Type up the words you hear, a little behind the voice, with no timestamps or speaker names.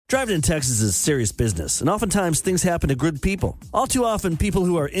Driving in Texas is serious business, and oftentimes things happen to good people. All too often, people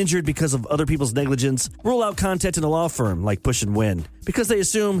who are injured because of other people's negligence rule out contacting a law firm like Push and Win because they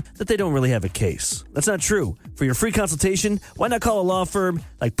assume that they don't really have a case. That's not true. For your free consultation, why not call a law firm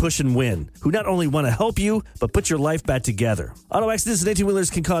like Push and Win, who not only want to help you, but put your life back together. Auto accidents and 18-wheelers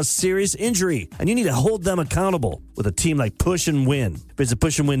can cause serious injury, and you need to hold them accountable with a team like Push and Win. Visit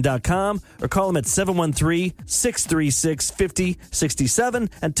pushandwin.com or call them at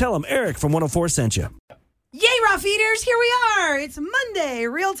 713-636-5067 and tell them Eric from 104 sent you. Yay, Raw Feeders! Here we are. It's Monday,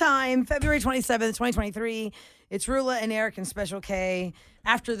 real time, February 27th, 2023. It's Rula and Eric and Special K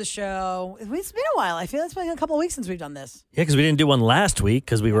after the show. It's been a while. I feel it's been a couple of weeks since we've done this. Yeah, because we didn't do one last week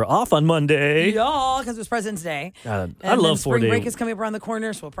because we were off on Monday. Yeah, because it was President's Day. I love 4 days. Spring break is coming up around the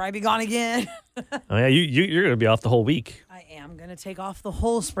corner, so we'll probably be gone again. Oh, yeah, you're going to be off the whole week. I am going to take off the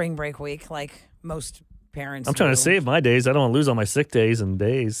whole spring break week like most parents I'm trying do. to save my days. I don't want to lose all my sick days and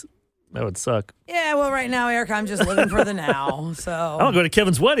days. That would suck. Yeah, well, right now, Eric, I'm just living for the now. So I want to go to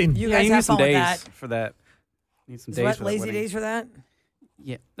Kevin's wedding. you Yeah, guys you have need some fun with days that. for that. Need some Is days what, for that lazy wedding. days for that?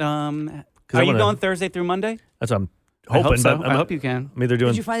 Yeah. I Are you wanna- going Thursday through Monday? That's what I'm I hoping. hope so. But I hope you can. I'm either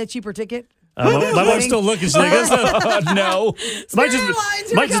doing. Did you find a cheaper ticket? My wife's still looking. She's like, No. might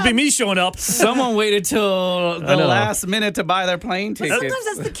Airlines, just here be it me showing up. Someone waited till the know. last minute to buy their plane But ticket. sometimes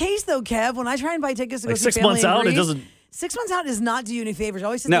that's the case, though, Kev. When I try and buy tickets to go Like see 6 family months and out, it Greece, doesn't. 6 months out does not do you any favors. It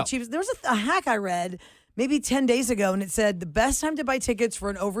always says No. the cheapest. There was a hack I read maybe 10 days ago, and it said the best time to buy tickets for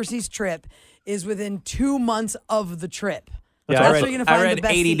an overseas trip is within 2 months of the trip. Yeah, That's I where read, you're gonna find I read the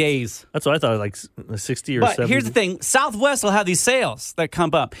best 80 seats. days. That's what I thought, like 60 or But 70. here's the thing. Southwest will have these sales that come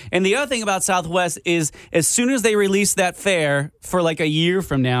up. And the other thing about Southwest is as soon as they release that fare for like a year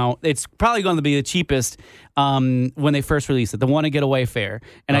from now, it's probably going to be the cheapest when they first release it, the Want to Get Away fare.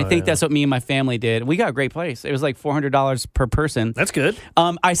 And I think that's what me and my family did. We got a great place. It was like $400 per person. That's good.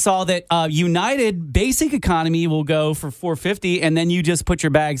 I saw that United Basic Economy will go for $450, and then you just put your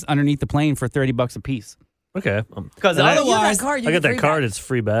bags underneath the plane for $30 a piece. Okay. Because And I- You have otherwise, that card, you I got get that free card. back. It's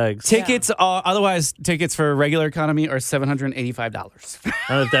free bags. tickets tickets for regular economy are $785. I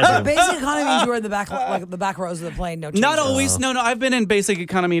don't know if that's Basic economy means you were in the back, like the back rows of the plane. No change. Not always. No. I've been in basic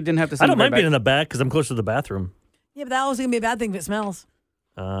economy. Didn't have to. I send don't my mind being bag. in the back because I'm close to the bathroom. Yeah, but that always gonna be a bad thing if it smells.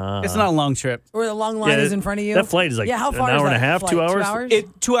 It's not a long trip. Or the long line is in front of you. That flight is like how an far hour is and a that half, flight? 2 hours? 2 hours?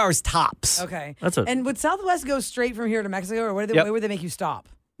 2 hours tops. Okay. That's a- And would Southwest go straight from here to Mexico, or Yep. where would they make you stop?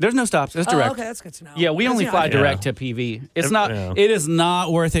 There's no stops. It's direct. Oh, okay, that's good to know. Yeah, we Because, only you know, fly I- direct to PV. It's not. Yeah. It is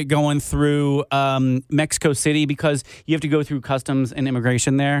not worth it going through Mexico City because you have to go through customs and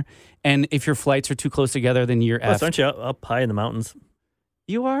immigration there. And if your flights are too close together, then you're Plus, effed. aren't you up high in the mountains?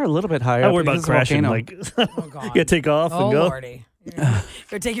 You are a little bit higher. I up worry about because of the crashing. volcano. Like, Oh, God. you got to take off Oh, and go. Lordy.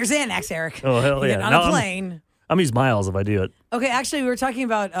 Go take your Xanax, Eric. Oh, hell You yeah. get on Now a I'm- plane. I'm use miles if I do it. Okay, actually, we were talking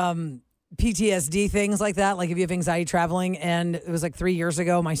about PTSD things like that, like if you have anxiety traveling. And it was like 3 years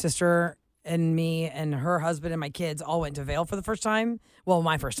ago, my sister and me and her husband and my kids all went to Vail for the first time. Well,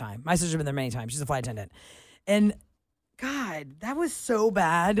 my first time. My sister's been there many times. She's a flight attendant. And God, that was so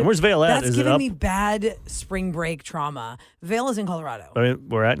bad. And where's Vail at? That's Is it giving up? me bad spring break trauma. Vail is in Colorado. I mean,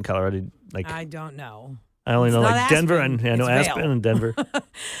 we're at in Colorado. Like I don't know. I only It's know not like Denver Aspen, and I know it's Aspen Vail. and Denver.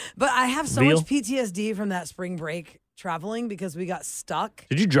 But I have so Vail? much PTSD from that spring break traveling because we got stuck.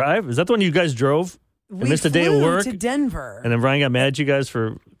 Did you drive? Is that the one you guys drove? We missed a day of flew work? to Denver. And then Ryan got mad at you guys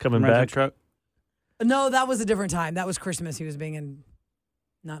for coming Rental back. truck. No, that was a different time. That was Christmas. He was being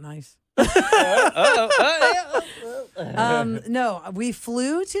not nice. No, we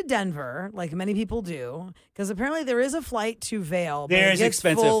flew to Denver, like many people do, because apparently there is a flight to Vail. But There's it gets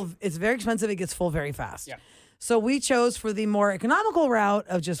expensive. Full, it's very expensive. It gets full very fast. Yeah. So we chose for the more economical route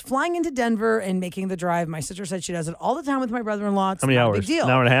of just flying into Denver and making the drive. My sister said she does it all the time with my brother-in-law. It's How many not hours? a big deal.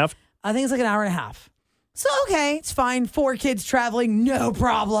 An hour and a half? I think it's like an hour and a half. So, okay, it's fine. 4 kids traveling, no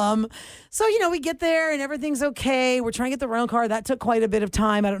problem. So, we get there and everything's okay. We're trying to get the rental car. That took quite a bit of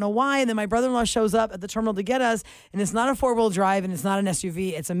time. I don't know why. And then my brother-in-law shows up at the terminal to get us, and it's not a 4-wheel drive and it's not an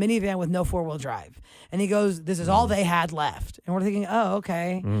SUV. It's a minivan with no 4-wheel drive. And he goes, this is all they had left. And we're thinking, oh,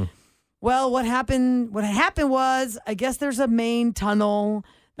 okay. Well, what happened was, I guess there's a main tunnel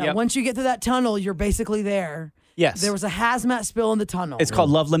that Yep. once you get through that tunnel, you're basically there. Yes. There was a hazmat spill in the tunnel. It's called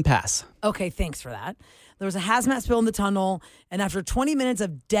Loveland Pass. Okay, thanks for that. There was a hazmat spill in the tunnel, and after 20 minutes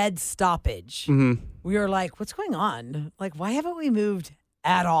of dead stoppage, we were like, what's going on? Like, why haven't we moved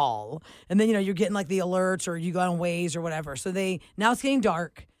at all? And then, you're getting like the alerts or you go on Waze or whatever. So now it's getting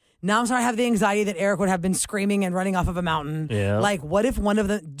dark. Now I'm starting to have the anxiety that Eric would have been screaming and running off of a mountain. Yeah. Like, what if one of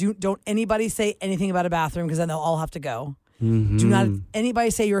them, don't anybody say anything about a bathroom because then they'll all have to go. Do not anybody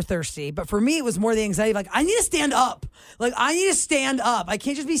say you're thirsty. But for me, it was more the anxiety of like, I need to stand up. Like, I need to stand up. I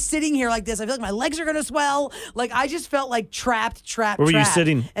can't just be sitting here like this. I feel like my legs are going to swell. Like, I just felt like trapped. Where were you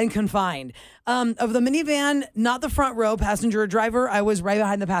sitting? And confined. Of the minivan, not the front row, passenger or driver, I was right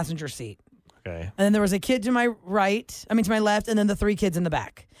behind the passenger seat. Okay. And then there was a kid to my to my left, and then the 3 kids in the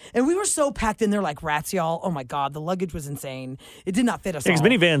back. And we were so packed in there like rats, y'all. Oh, my God. The luggage was insane. It did not fit us all. Because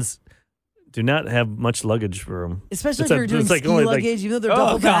minivans do not have much luggage room. Especially if you're doing ski luggage, even though they're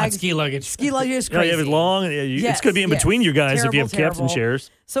double bags. Ski luggage. Ski luggage is Yeah, crazy. you have it long. It's going to be in between you guys if you have captain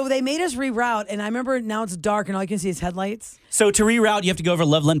chairs. So they made us reroute, and I remember now it's dark, and all you can see is headlights. So to reroute, you have to go over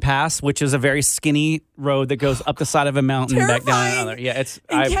Loveland Pass, which is a very skinny road that goes up the side of a mountain and back down another. Yeah, it's.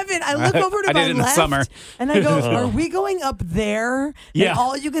 And Kevin, I look over to I my did it in the left, summer. and I go, "Are we going up there?" Yeah. And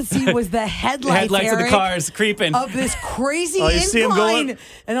all you could see was the headlights, of the Eric, cars creeping of this crazy Oh, you see 'em incline. going?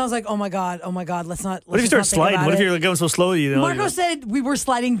 And I was like, "Oh my god, let's not." What if you start sliding? What if you're going so slow? Marco said we were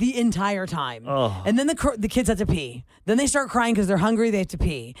sliding the entire time, and then the kids had to pee. Then they start crying because they're hungry. They have to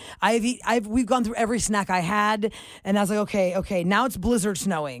pee. We've gone through every snack I had, and I was like, okay. Now it's blizzard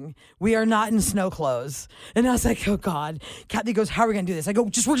snowing. We are not in snow clothes, and I was like, oh God. Kathy goes, how are we gonna do this? I go,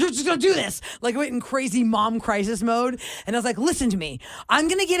 we're just gonna do this. Like I went in crazy mom crisis mode, and I was like, listen to me. I'm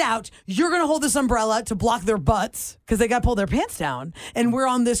gonna get out. You're gonna hold this umbrella to block their butts because they got to pull their pants down, and we're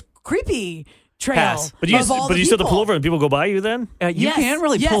on this creepy trail. Pass. But you still have to pull over and people go by you then? You can't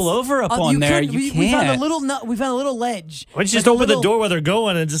really pull over up on there. You can't. We found a little ledge. Why don't you just open the door where they're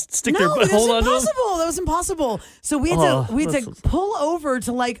going and just stick their hold on to them? That was impossible. So we had to pull over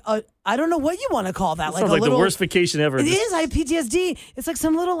to like a, I don't know what you want to call that. Sounds like the worst vacation ever. It is. I have PTSD. It's like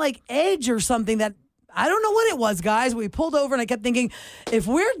some little like edge or something that I don't know what it was, guys. We pulled over and I kept thinking, if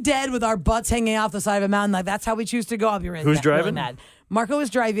we're dead with our butts hanging off the side of a mountain, like that's how we choose to go. I'll be really Who's driving? Really mad. Marco is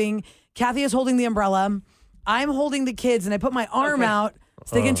driving. Kathy is holding the umbrella. I'm holding the kids, and I put my arm out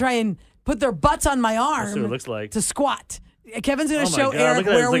so they can try and put their butts on my arm. That's what it looks like. To squat. Kevin's going to show God, Eric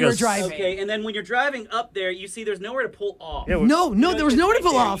where we were driving. Okay, and then when you're driving up there, you see there's nowhere to pull off. Yeah, No, there was nowhere to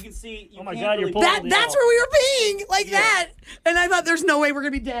pull off. You can see. Oh my God, you're pulling. That's where we were peeing, like that. And I thought, there's no way we're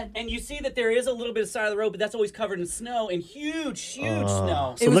going to be dead. And you see that there is a little bit of side of the road, but that's always covered in snow and huge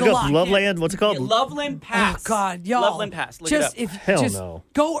snow. It was look a up lot. Loveland. What's it called? Loveland Pass. Oh God, y'all! Loveland Pass. Look it up. Hell no.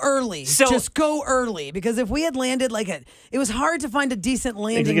 Go early. So- just go early because if we had landed it was hard to find a decent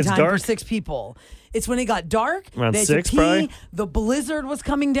landing it's time dark? for 6 people. It's when it got dark. Around they had 6 to pee. probably? The blizzard was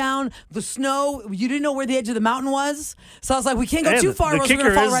coming down. The snow. You didn't know where the edge of the mountain was. So I was like, we can't go too far. Or we're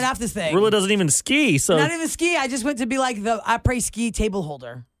gonna fall right off this thing. Rilla doesn't even ski, so Not even ski. I just went to be like the après ski table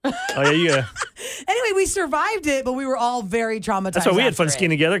holder. yeah. Anyway, we survived it, but we were all very traumatized. That's why we had fun after it.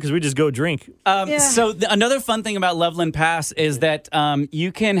 skiing together because we just go drink. So another fun thing about Loveland Pass is that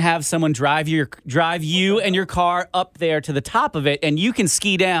you can have someone drive you and your car up there to the top of it, and you can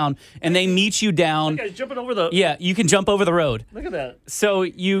ski down, and they meet you down. Guys, jumping over the. Yeah, you can jump over the road. Look at that. So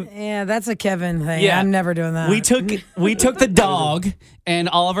you. Yeah, that's a Kevin thing. Yeah. I'm never doing that. We took the dog and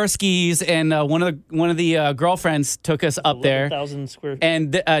all of our skis, and one of the girlfriends took us up there 11,000 square.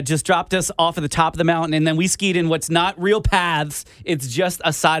 and just dropped us off at the top of the mountain, and then we skied in what's not real paths. It's just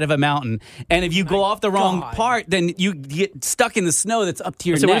a side of a mountain, and if you go off the wrong part, then you get stuck in the snow that's up to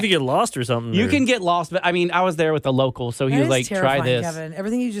your So neck. what if you get lost or something? You can get lost, but I mean, I was there with a local, so he That was is like, terrifying, "Try this." Kevin.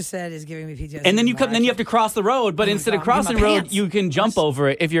 Everything you just said is giving me PTSD. And then you have to cross the road, but instead of God, crossing the get my road, pants. you can jump over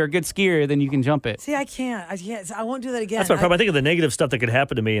it. If you're a good skier, then you can jump it. See, I can't. I won't do that again. That's my problem. I think of the negative stuff that could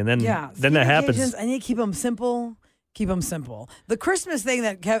happen to me, and then that skiing happens. occasions, I need to keep them simple. Keep them simple. The Christmas thing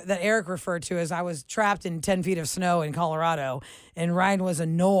that Eric referred to is I was trapped in 10 feet of snow in Colorado, and Ryan was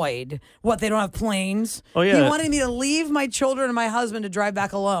annoyed. What, they don't have planes? Oh, yeah. He wanted me to leave my children and my husband to drive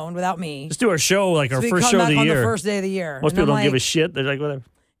back alone without me. Just do our show, like our So we first come show of back the on year. the first day of the year. Most And people I'm don't give a like, shit. They're like, whatever.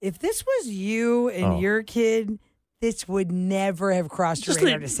 if this was you and your kid, this would never have crossed your Just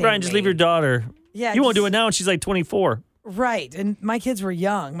radar leave, to save Brian, just me. leave your daughter. Yeah, You won't do just- it now, and she's like 24. Right. And my kids were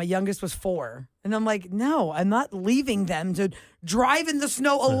young. My youngest was 4. And I'm like, no, I'm not leaving them to drive in the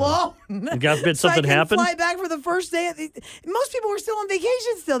snow alone. And God forbid so something I can happened. fly back for the first day. Most people were still on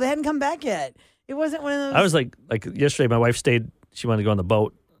vacation still. They hadn't come back yet. It wasn't one of those. I was like yesterday, my wife stayed. She wanted to go on the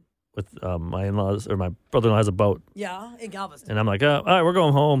boat with my in-laws, or my brother-in-law has a boat. Yeah, in Galveston. And I'm like, all right, we're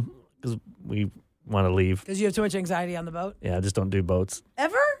going home because we want to leave. Because you have too much anxiety on the boat? Yeah, I just don't do boats.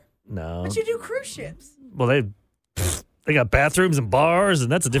 Ever? No. But you do cruise ships. Well, they got bathrooms and bars,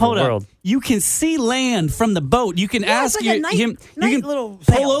 and that's a different Hold world. up. You can see land from the boat. You can Yeah, it's ask like a you, night- him. night You can little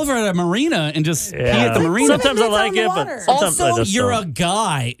pull sail. over at a marina and just pee at the Yeah. marina. Sometimes I Minutes like on the it, but water. sometimes I Also, just you're don't. a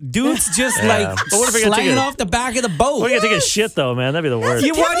guy. Dude's just Yeah. like But what if you're gonna take slanging a- off the back of the boat. We're going to take a shit, though, man. That'd be the worst.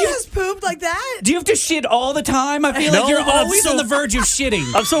 You- why Kevin do you- has pooped like that. Do you have to shit all the time? I feel No, like you're but I'm always so- on the verge of shitting.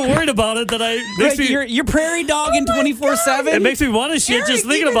 I'm so worried about it that Like, you're prairie dogging 24/7. it makes me want to shit just Eric,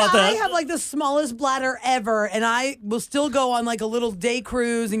 thinking even about that. I have like the smallest bladder ever, and I will still go on like a little day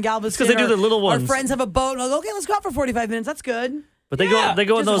cruise in Galveston. 'cause they do or the little Our ones. friends have a boat, and I'll go, okay, let's go out for 45 minutes. That's good. But they Yeah,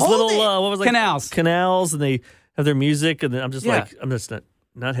 go in just those hold little it. what was it, like Canals. and they have their music, and I'm just Yeah. like, I'm just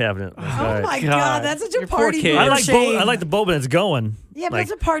not having it. Oh my God. God, that's such a Your poor party kid. boomer I like shame. I like the boat when it's going. Yeah, but like,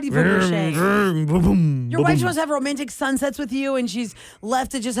 that's a party boomer shame. vroom, boom, boom, Your boom, wife boom. wants to have romantic sunsets with you, and she's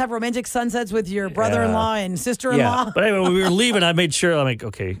left to just have romantic sunsets with your brother-in-law and sister-in-law. Yeah, but anyway, when we were leaving, I made sure I'm like,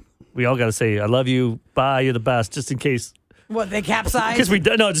 okay, we all got to say I love you, bye, you're the best, just in case. What, they capsized? Just in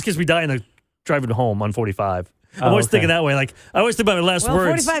case we die in the driving home on 45. I'm Oh, always okay. thinking that way. Like I always think about my last Well,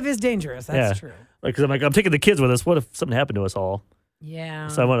 words. 45 is dangerous. That's true. Like, because I'm taking the kids with us. What if something happened to us all? Yeah.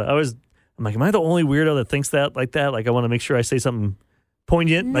 So I'm like, am I the only weirdo that thinks that like that? Like, I want to make sure I say something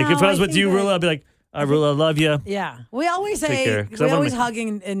poignant. Like, if No, I was I with think you, that- Rula, I'd be like, I Rula, love you. Yeah. We always Take say, care, 'cause I we wanna always make-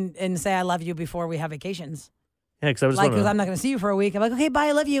 hug and say, I love you before we have vacations. Yeah, because I was Like, because I'm not going to see you for a week. I'm like, okay, bye,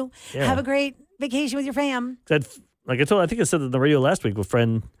 I love you. Yeah. Have a great vacation with your fam. like I think I said it on the radio last week with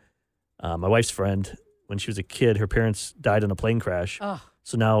my wife's friend, when she was a kid, her parents died in a plane crash. Oh,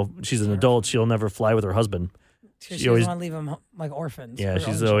 So now she's an adult. She'll never fly with her husband. she She doesn't always- want to leave them like orphans. Yeah, her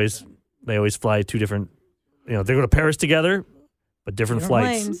she's own always, children. they always fly two different, they go to Paris together, but different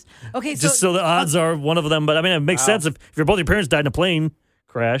flights. planes. Okay, Just so the odds are one of them. But I mean, it makes sense if both your parents died in a plane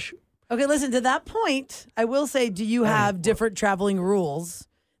crash. Okay, listen, to that point, I will say, do you have different traveling rules?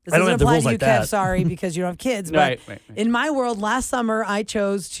 This I don't doesn't have the apply rules to you, like Kev, that. sorry, because you don't have kids. But Right. in my world, last summer, I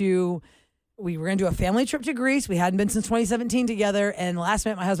chose to, we were going to do a family trip to Greece. We hadn't been since 2017 together. And last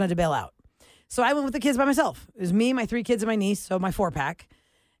minute, my husband had to bail out. So I went with the kids by myself. It was me, my 3 kids, and my niece, so my 4-pack.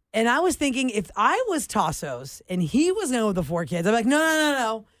 And I was thinking, if I was Tassos and he was going with the 4 kids, I'm like,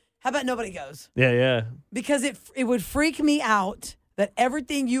 no. How about nobody goes? Yeah. Because it would freak me out that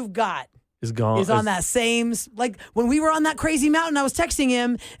everything you've got Is gone. is on that same, like when we were on that crazy mountain, I was texting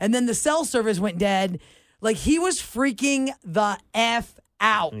him and then the cell service went dead. Like he was freaking the F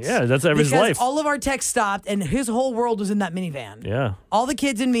out. Yeah, that's his because life. all of our texts stopped and his whole world was in that minivan. Yeah. All the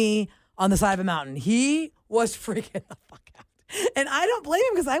kids and me on the side of a mountain. He was freaking the fuck out. And I don't blame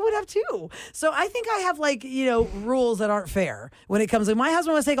him because I would have too. So I think I have rules that aren't fair when it comes to my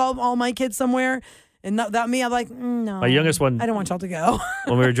husband wants to take all my kids somewhere. And without me, I'm like, no. My youngest one- I don't want y'all to go.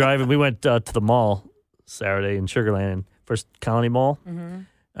 When we were driving, we went to the mall Saturday in Sugar Land, First Colony Mall. Mm-hmm.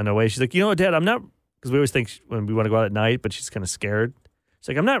 On the way, she's like, Dad, I'm not, because we always think when we want to go out at night, but she's kind of scared. She's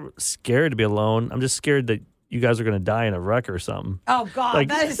like, I'm not scared to be alone. I'm just scared that you guys are going to die in a wreck or something. Oh God, Like-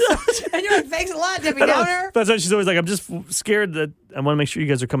 that is such. And you're like, thanks a lot, Debbie Downer. That's why she's always like, I'm just scared that I want to make sure you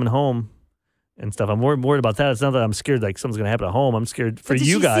guys are coming home and stuff. I'm more worried about that. It's not that I'm scared like something's going to happen at home. I'm scared for But did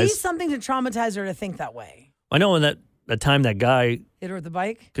you she guys. see something to traumatize her to think that way? I know when that time that guy Hit her with the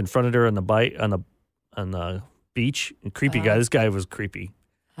bike. confronted her on the bike on the beach, a creepy guy. This guy was creepy.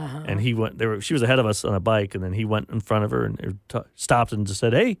 And he went. She was ahead of us on a bike, and then he went in front of her and stopped and just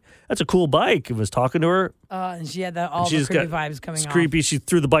said, "Hey, that's a cool bike." And was talking to her. And she had all she the just creepy got- vibes coming It's off. creepy. She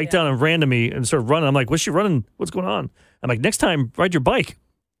threw the bike down and ran to me and started running. I'm like, "What's she running? What's going on?" I'm like, "Next time, ride your bike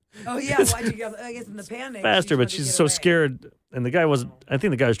Oh yeah, why'd you go? I guess in the panic. faster." she But tried to she's get so away. scared. And the guy wasn't. I think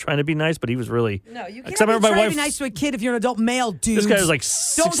the guy was trying to be nice, but he was really. No, you Because can't I remember my try to wife. be nice to a kid if you're an adult male, dude. This guy was like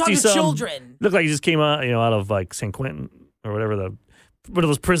Don't talk 60 to some. children. Looked like he just came out, out of like San Quentin or whatever one of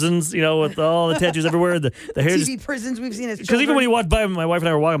those prisons, with all the tattoos everywhere. The hair. TV prisons we've seen as Because children. even when he walked by, my wife and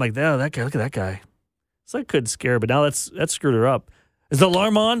I were walking, I'm like, "Oh, that guy! Look at that guy." So I could scare, but now that's screwed her up. Is the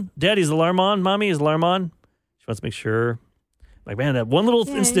alarm on? Daddy's the alarm on? Mommy, is the alarm on? She wants to make sure. Like, man, that one little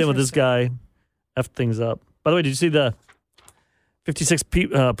Yeah, incident with this guy effed things up. By the way, did you see the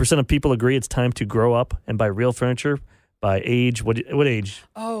 56% of people agree it's time to grow up and buy real furniture by age? What age?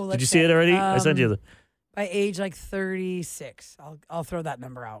 Oh, Did you see it already? I sent you the. by age like 36. I'll throw that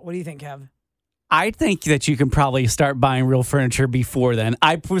number out. What do you think, Kev? I think that you can probably start buying real furniture before then.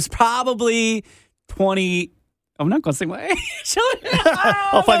 I was probably 20. I'm not going to say my age.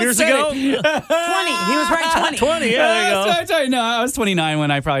 Oh, 5 years ago? 20. He was right, 20. 20, yeah, there you go. No, I was 29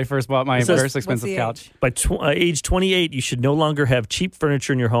 when I probably first bought my says- first expensive the couch. By age 28, you should no longer have cheap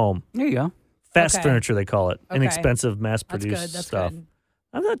furniture in your home. There you go. Fast Okay. furniture, they call it. Okay. Inexpensive, That's mass-produced good. That's stuff. good.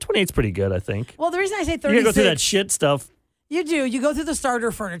 I thought 28's pretty good, I think. Well, the reason I say You 36. gotta go through that shit stuff. You do. You go through the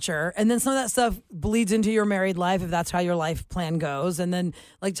starter furniture, and then some of that stuff bleeds into your married life if that's how your life plan goes. And then,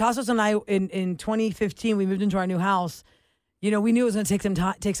 like Tassos and I, in 2015, we moved into our new house. You know, we knew it was going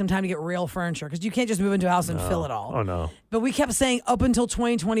to take some time to get real furniture because you can't just move into a house and fill it all. Oh, no. But we kept saying up until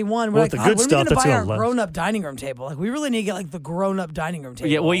 2021, we're Well, like, the God, good when are we stuff, going to that's buy gonna our last. grown-up dining room table? Like, we really need to get like the grown-up dining room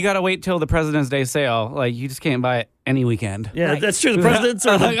table. Yeah, well, you got to wait till the President's Day sale. Like, you just can't buy it any weekend. Yeah, Right. that's true. The presidents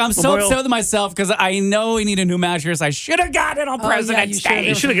are I'm so upset with myself because I know we need a new mattress. I should have got it on Oh, yeah, President's you should've. Day.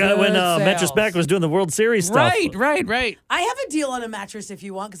 You should have got it when Good Mattress sales. Mac was doing the World Series stuff. Right. I have a deal on a mattress if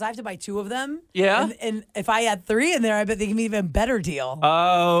you want because I have to buy 2 of them. Yeah? And if I add 3 in there, I bet they give me an even better deal.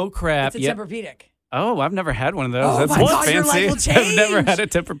 Oh, crap. It's a Yep. Tempur-Pedic. Oh, I've never had one of those. Oh, That my sounds God, your fancy. life will I've never change. had a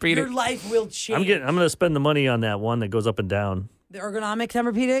Tempur-Pedic. Your life will change. I'm going to spend the money on that one that goes up and down. The ergonomic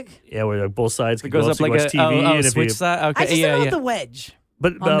Tempur-Pedic. Yeah, where like both sides It can goes go up so you like watch a TV. and if switch you, side. I Okay, just yeah, don't know yeah. the wedge.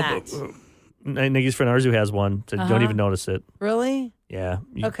 but on that. Nikki's friend ours who has one, so don't even notice it. Really? Yeah,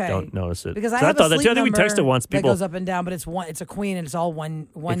 you Okay. don't notice it. Because I So have thought a that sleep too. I think we number texted once. that People, goes up and down, but it's a queen and it's all one.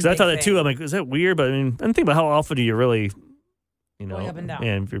 because I big thought that too. thing. I'm like, is that weird? But I mean, I think about how often do you really, Going up and down.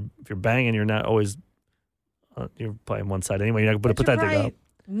 And if you're banging, you're not always. You're probably on one side anyway. You're not going to But put you're that thing up. probably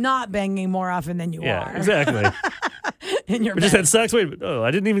not banging more often than you Yeah, are. exactly. In your We just bed. had sex. Wait,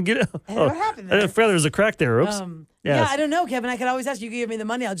 I didn't even get it. Hey, Oh, what happened I there? forgot there was a crack there. Oops. Yeah, Yes. I don't know, Kevin. I could always ask you. Give me the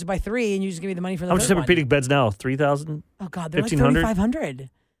money. I'll just buy 3, and you just give me the money for the How much third one. Tempur-Pedic beds now? 3,000. Oh God, they're like 1,500? 3,500.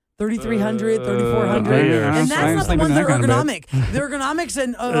 3,300, 3,400. yeah. And that's not the ones that are kind of bed. ergonomic. The ergonomics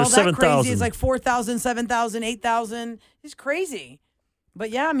and all that 7,000. crazy is like 4,000, 7,000, 8,000. It's crazy. But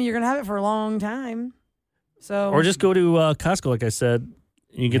yeah, I mean, you're going to have it for a long time. So Or just go to Costco, like I said.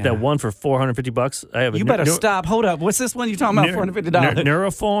 You get Yeah. that one for $450. I have. You better stop. Hold up. What's this one you're talking about? $450.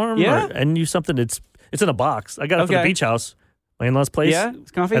 Neuroform. Yeah? And use something. It's in a box. I got it for the Okay. beach house, my in-laws place. Yeah,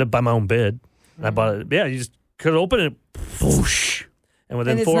 it's comfy. I had to buy my own bed. And I bought it. Yeah, you just could open it, whoosh, and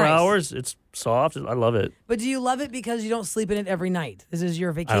within And it's 4 nice. hours, it's soft. I love it. But do you love it because you don't sleep in it every night? This is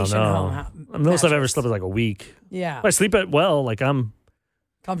your I don't vacation know. home. The most I've ever mattress. slept is like a week. Yeah, If I sleep at well, like I'm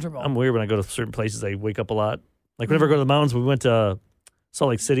comfortable. weird when I go to certain places. I wake up a lot. Like whenever I go to the mountains, we went to Salt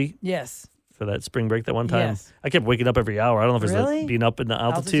Lake City Yes. for that spring break that one time. Yes. I kept waking up every hour. I don't know if it's Really? being up in the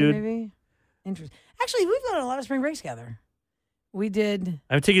altitude. maybe. Interesting. Actually, we've done a lot of spring breaks together. We did.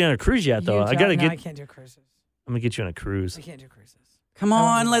 I haven't taken you on a cruise yet, though. I Utah. gotta No, get. I can't do cruises. I'm gonna get you on a cruise. I can't do cruises. Come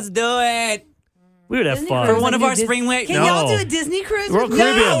on, let's do it. We would have Disney fun. cruise. For one I of can our do spring week. Can No. y'all do a Disney cruise? Royal with me?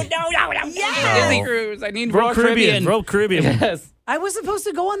 Caribbean. No. Yes. Disney cruise. I need Royal Royal Caribbean. Royal Caribbean. Yes. I was supposed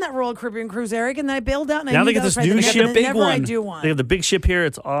to go on that Royal Caribbean cruise, Eric, and then I bailed out. And I Now knew they get that was this right. new Then ship, never, big never I one. do one. They have the big ship here.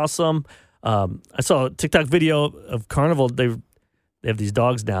 It's awesome. I saw a TikTok video of Carnival. They have these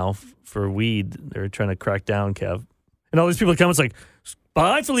dogs now for weed. They're trying to crack down, Kev. And all these people come. It's like,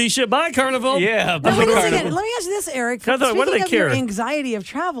 bye, Felicia. Bye, Carnival. Yeah. Now, wait a Carnival. second. Let me ask you this, Eric. I thought, why do Speaking they of your care? anxiety of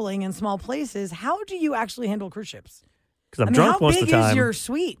traveling in small places, how do you actually handle cruise ships? Because I'm I mean, drunk how most big of the time. is your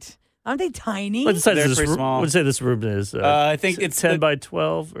suite? Aren't they tiny? What size They're is this pretty room? small. What would you say this room is? I think it's 10 the- by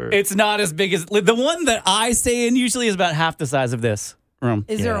 12. Or It's not as big as the one that I stay in. Usually is about half the size of this room.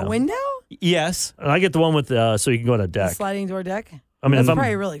 Is there Yeah. a window? Yes. And I get the one with so you can go on a A deck. sliding door deck? I mean, That's if I'm,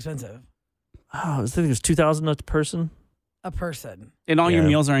 probably really expensive. I think it's 2,000 a person. A person. And all your Yeah.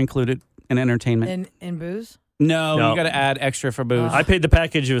 meals are included in entertainment. In booze? No, No. you got to add extra for booze. I paid the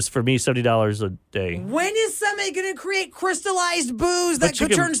package. It was for me $70 a day. When is somebody going to create crystallized booze that But you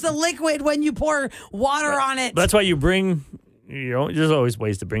could can- turns to liquid when you pour water on it? That's why you bring your own. There's always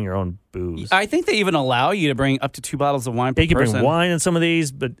ways to bring your own booze. I think they even allow you to bring up to 2 bottles of wine per You can person. bring wine in some of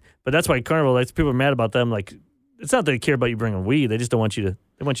these, but that's why Carnival. Like people are mad about them. Like it's not that they care about you bringing weed. They just don't want you to.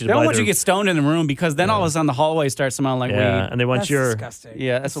 They want you to. They don't buy want you their- to get stoned in the room because then all of a sudden the hallway starts smelling like Yeah, weed. and they want That's your. disgusting.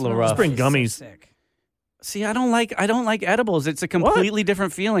 Yeah, that's a little Smells rough. Bring so gummies. sick. See, I don't like edibles. It's a completely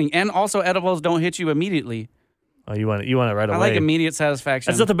different feeling, and also edibles don't hit you immediately. Oh, you want it right away. I like immediate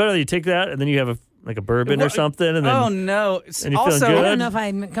satisfaction. That's nothing better. You take that and then you have a bourbon or What- something, and then Oh no! It's and you feeling also good? I don't know if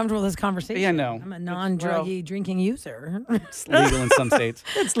I'm comfortable with this conversation. Yeah, no. I'm a non-druggy drinking user. it's legal in some states.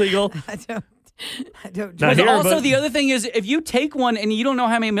 it's legal. I don't Not But here, also, but- the other thing is, if you take one and you don't know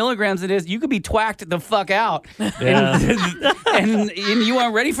how many milligrams it is, you could be twacked the fuck out, Yeah. and you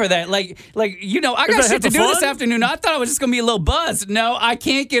aren't ready for that. Like I got that shit half to the do this fun? afternoon. I thought I was just gonna be a little buzzed. No, I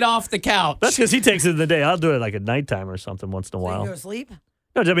can't get off the couch. That's because he takes it in the day. I'll do it like at nighttime or something once in a So you while. go to sleep.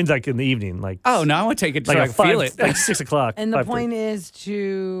 No, that means like in the evening, like Oh no, I want to take it so like I at can feel it. like 6 o'clock. And the 5:30. point is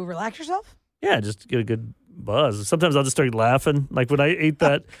to relax yourself. Yeah, just get a good buzz. Sometimes I'll just start laughing. Like when I ate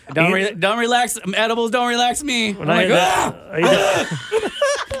that. Don't relax. Edibles don't relax me. When I'm I like, ate "Ah!" that, I ate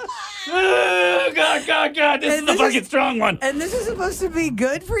that- Oh, God. This is the fucking strong one. And this is supposed to be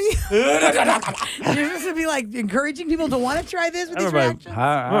good for you? You're supposed to be like encouraging people to want to try this with these reactions?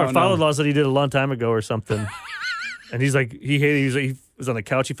 My father-in-law said he did a long time ago or something. And he's like, he was on the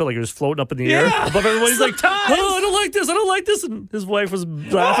couch. He felt like he was floating up in the air above everyone. He's like, oh, I don't like this. And his wife was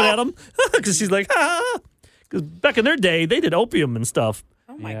laughing at him because she's like, because back in their day, they did opium and stuff.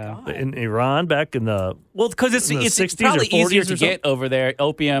 Oh, my God. In Iran, back in the because it's 60s probably or 40s easier or to something. get over there.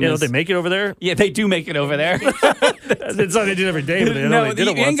 Opium. Yeah, don't is, they make it over there? yeah, they do make it over there. It's not they do it every day, but they know they did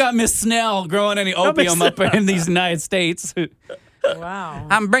you it once. ain't got Miss Snell growing any opium up in these United States. Wow.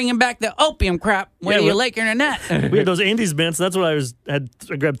 I'm bringing back the opium crap, whether you like it or not. We had those Andes mints. And that's what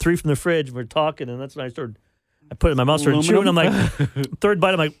I grabbed 3 from the fridge. And we were talking, and that's when I put it in my mouth, started chewing. I'm like, third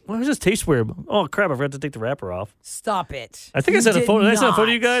bite, I'm like, why does this taste weird? Oh, crap, I forgot to take the wrapper off. Stop it. I think I sent a photo. Did I send a photo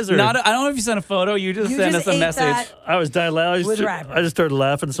to you guys? Or? I don't know if you sent a photo. You just sent us a ate message. that. I was dying loud. With wrapper. I just started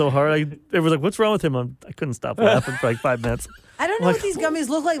laughing so hard. They were like, what's wrong with him? I couldn't stop laughing for like 5 minutes. I don't know what these gummies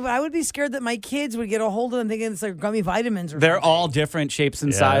look like, but I would be scared that my kids would get a hold of them thinking it's like gummy vitamins or They're something. all different shapes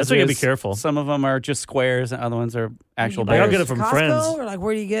and Yeah, sizes. that's why you gotta be careful. Some of them are just squares, and other ones are actual Like, I'll bears. get it from Costco, friends. Or like,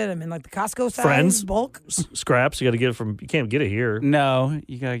 where do you get them? In like the Costco size? Friends. Bulk? Scraps. You got to get it from. You can't get it here. No,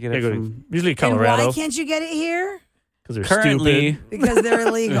 you gotta get it You gotta go from. usually And Colorado why can't you get it here? because they're Currently, stupid. Because they're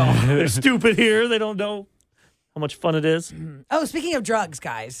illegal. They're stupid here. They don't know how much fun it is. Oh, speaking of drugs,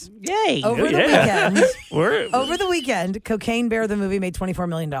 guys. yay! Over the Yeah. weekend, We're, over the weekend, Cocaine Bear the movie made $24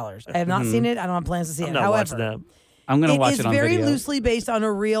 million. I have not seen it. I don't have plans to see I'm it. not watching However, that. I'm gonna watch is it on very video. loosely based on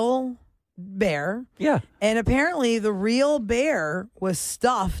a real bear. Yeah. And apparently the real bear was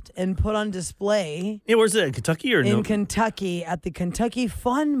stuffed and put on display Yeah, where's it? In Kentucky or in no? Kentucky at the Kentucky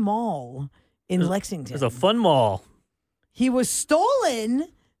Fun Mall in Lexington. There's a fun mall. He was stolen.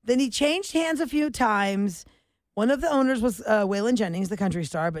 Then he changed hands a few times. One of the owners was Waylon Jennings, the country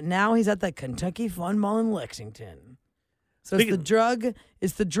star, but now he's at the Kentucky Fun Mall in Lexington. So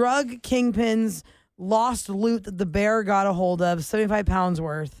it's the drug kingpin's lost loot that the bear got a hold of, 75 pounds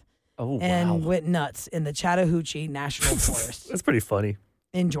worth, Oh and went nuts in the Chattahoochee National Forest That's pretty funny.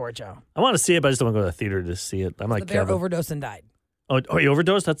 in Georgia. I want to see it, but I just don't want to go to the theater to see it. I'm like The bear Kevin. overdosed and died. Oh, he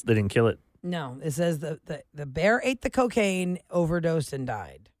overdosed? They didn't kill it. No, it says the bear ate the cocaine, overdosed, and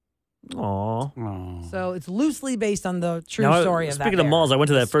died. Aw. Oh. So it's loosely based on the true Now, story of that. speaking of bear. malls, I went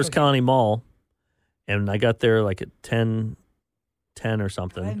to that It's First cocaine. Colony Mall, and I got there like at 10 or I haven't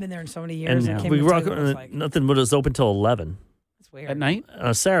something. been there in so many years. I And can't we even were tell you what it's like. nothing was open till 11 That's weird. At night? on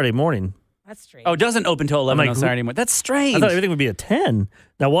a Saturday morning. That's strange. Oh, it doesn't open till 11 like, on Saturday morning. That's strange. I thought everything would be at 10.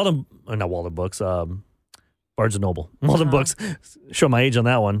 Now, not Walden Books, Barnes & Noble. Walden Books, show my age on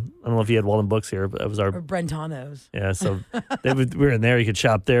that one. I don't know if you had Walden Books here, but it was our, Or Brentano's. yeah, so we were in there. You could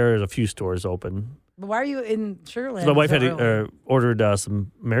shop there. There's a few stores open. But why are you in Sugarland? So my wife so had early? ordered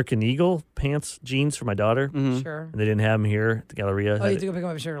some American Eagle pants, jeans for my daughter, Mhm. Sure. and they didn't have them here at the Galleria. Oh, you had to go pick them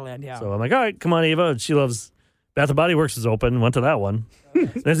up at Sugarland, yeah. So I'm like, all right, come on, Ava. And she loves Bath and Body Works is open. Went to that one.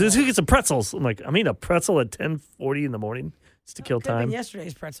 Let's get some pretzels. I'm like, I'm eating a pretzel at 10:40 in the morning just to kill Could have been time.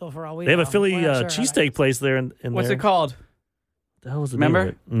 yesterday's pretzel for all we They have know. a Philly We're not sure how cheesesteak place there. In What's there. it called? The hell was the name of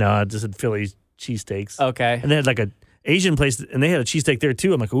Remember? it? No, it just said Philly cheesesteaks. Okay. And they had like a Asian place, and they had a cheesesteak there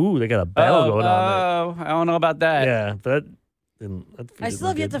too. I'm like, ooh, they got a battle going on Oh, I don't know about that. there. Yeah, but I still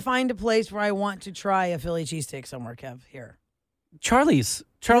have yet to find a place where I want to try a Philly cheesesteak somewhere, Kev, here. Charlie's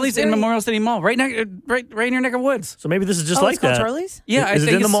in very- Memorial City Mall, right in your neck of woods. So maybe this is just oh, like it's called that. Charlie's? Yeah, is I it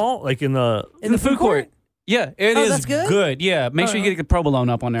think in the it's mall? Like in the? In the food court? Yeah, it Oh, is that's good? Yeah, make sure you get the provolone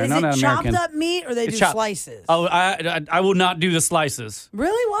up on there. Is Not it an chopped American. up meat or they It's do chopped. slices? Oh, I will not do the slices.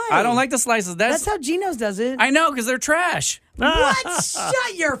 Really? Why? I don't like the slices. That's how Geno's does it. I know because they're trash. What?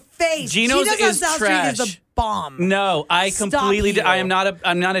 Shut your face. Geno's on is South Street is the trash. bomb. No, I Stop completely. you. I'm not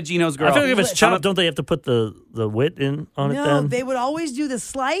a Geno's girl. I feel like if it's Listen. chopped, don't they have to put the wit in on it No, then? they would always do the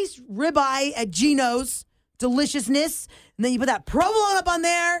sliced ribeye at Geno's. Deliciousness. And then you put that provolone up on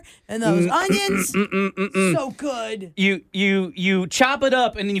there and those onions. So good. You chop it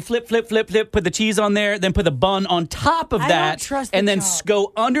up and then you flip, put the cheese on there, then put the bun on top of I that, don't trust and the then chop.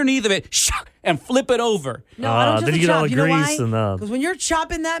 go underneath of it, and flip it over. No, I don't then trust you the get all chop. the You know grease why? and, Because when you're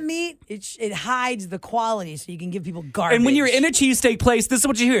chopping that meat, it hides the quality, so you can give people garbage. And when you're in a cheesesteak place, this is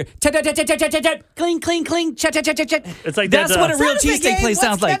what you hear: cling, cling, cling, chat. It's like That's that, what a real Sound effect, cheesesteak Gabe. place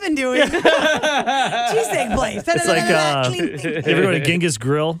sounds What's like. Kevin doing? Cheesesteak place. It's like Cling, cling. you ever go to Genghis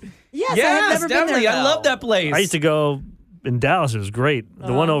Grill? Yes, I've Yes, never definitely. been there. I love that place. I used to go in Dallas. It was great.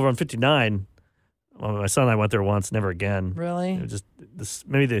 The one over on 59. Well, my son and I went there once. Never again. Really? It was just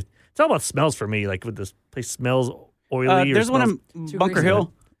it's all about smells for me. Like, with this place smells oily. or There's one smells, in Too Bunker greasy.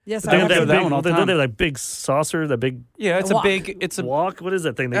 Hill. Yes, They I have go that that big, one all the don't time. they have that big saucer, that big Yeah, it's A a wok. big. It's a. wok? What is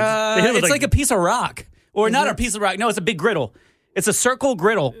that thing? They hit it with It's like a piece of rock, or not a piece of rock. No, it's a big griddle. It's a circle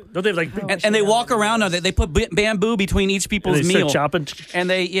griddle, Don't they have like big, and they walk around on it. They put bamboo between each and people's they start meal, chopping? and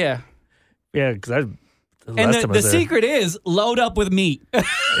they Yeah, because And the secret is load up with meat.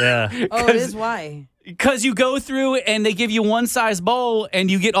 Yeah. Oh, it is why. Because you go through and they give you one size bowl and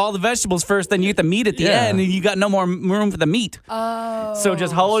you get all the vegetables first, then you get the meat at the Yeah. end, and you got no more room for the meat. Oh. So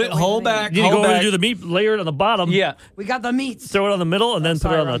just hold back. You hold go over back. and do the meat, layer it on the bottom. Yeah. We got the meats. Throw it on the middle and then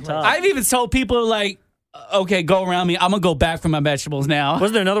put it sorry, on the wrong top. I've even told people, like, okay, go around me. I'm going to go back for my vegetables now.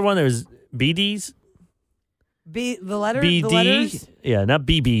 Wasn't there another one? There was BD's? The letter. BD? The letters? Yeah, not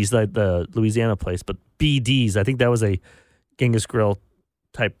BB's, like the Louisiana place, but BD's. I think that was a Genghis Grill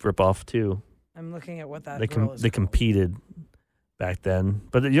type ripoff too. I'm looking at what that. They grill is they called. competed back then,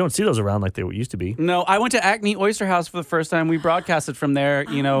 but you don't see those around like they used to be. No, I went to Acme Oyster House for the first time. We broadcasted from there, a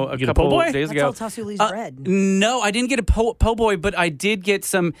get a couple po' boy? days That's ago. all Tassuli's bread. No, I didn't get a po' boy, but I did get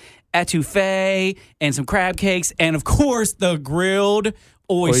some etouffee and some crab cakes, and of course the grilled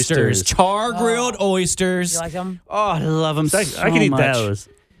oysters. Char grilled oysters. You like them? Oh, I love them so I can eat much. those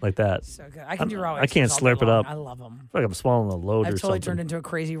like that. So good. I can do raw I oysters. can't all day slurp it long. up. I love them. I feel like I'm swallowing a load I've or totally something. turned into a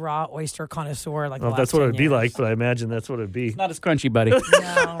crazy raw oyster connoisseur. Like I don't know if the that's last what 10 it'd be years. like, but I imagine that's what it'd be. Not as crunchy, buddy.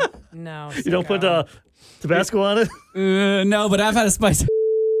 No. You don't put Tabasco on it? No, but I've had a spicy.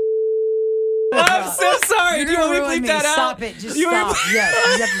 I'm so sorry. You're Do you want me to ruin bleep me. that out? Stop it. Just You want stop. me-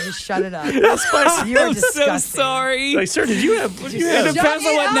 Yes, you have to just shut it up. spicy. You are I'm so disgusting. sorry. Like, sir, did you have? What did you have? It depends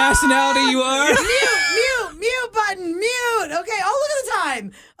on what nationality you are. Mute button, mute. Okay. Oh, look at the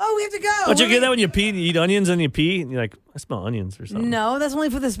time. Oh, we have to go. Don't you get that when you pee? You eat onions and you pee, and you're like, I smell onions or something. No, that's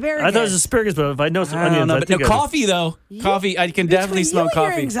only for the asparagus. I thought it was asparagus, but if I know some I don't onions, know, I but no, think coffee though. Coffee, I can definitely smell Between you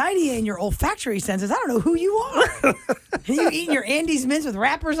and coffee. your anxiety and your olfactory senses, I don't know who you are. You eating your Andes mints with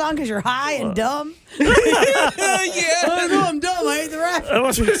wrappers on because you're high and dumb? yeah. I know I'm dumb. I ate the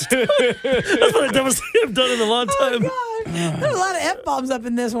wrappers. That's what the dumbest thing I've done in a long time. Oh, God. There's a lot of F-bombs up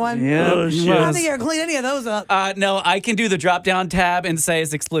in this one. Yeah. Oh, I shit. don't think you ever clean any of those up. No, I can do the drop down tab and say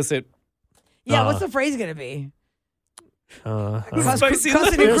it's explicit. Yeah, what's the phrase going to be? Spicy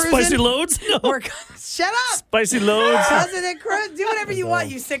Cousin and Spicy cruising? loads? No. Or, shut up. Spicy loads. Cousin and cruise. Do whatever you want,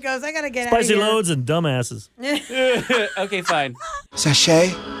 you sickos. I got to get out of Spicy here. loads and dumbasses. Okay, fine.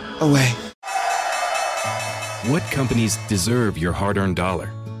 Sachet away. What companies deserve your hard-earned dollar?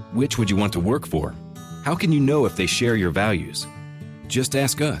 Which would you want to work for? How can you know if they share your values? Just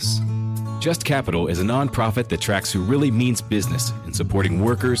ask us. Just Capital is a nonprofit that tracks who really means business in supporting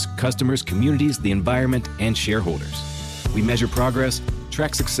workers, customers, communities, the environment, and shareholders. We measure progress,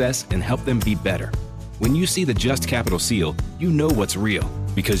 track success, and help them be better. When you see the Just Capital seal, you know what's real,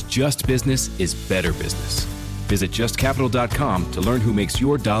 because just business is better business. Visit justcapital.com to learn who makes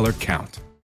your dollar count.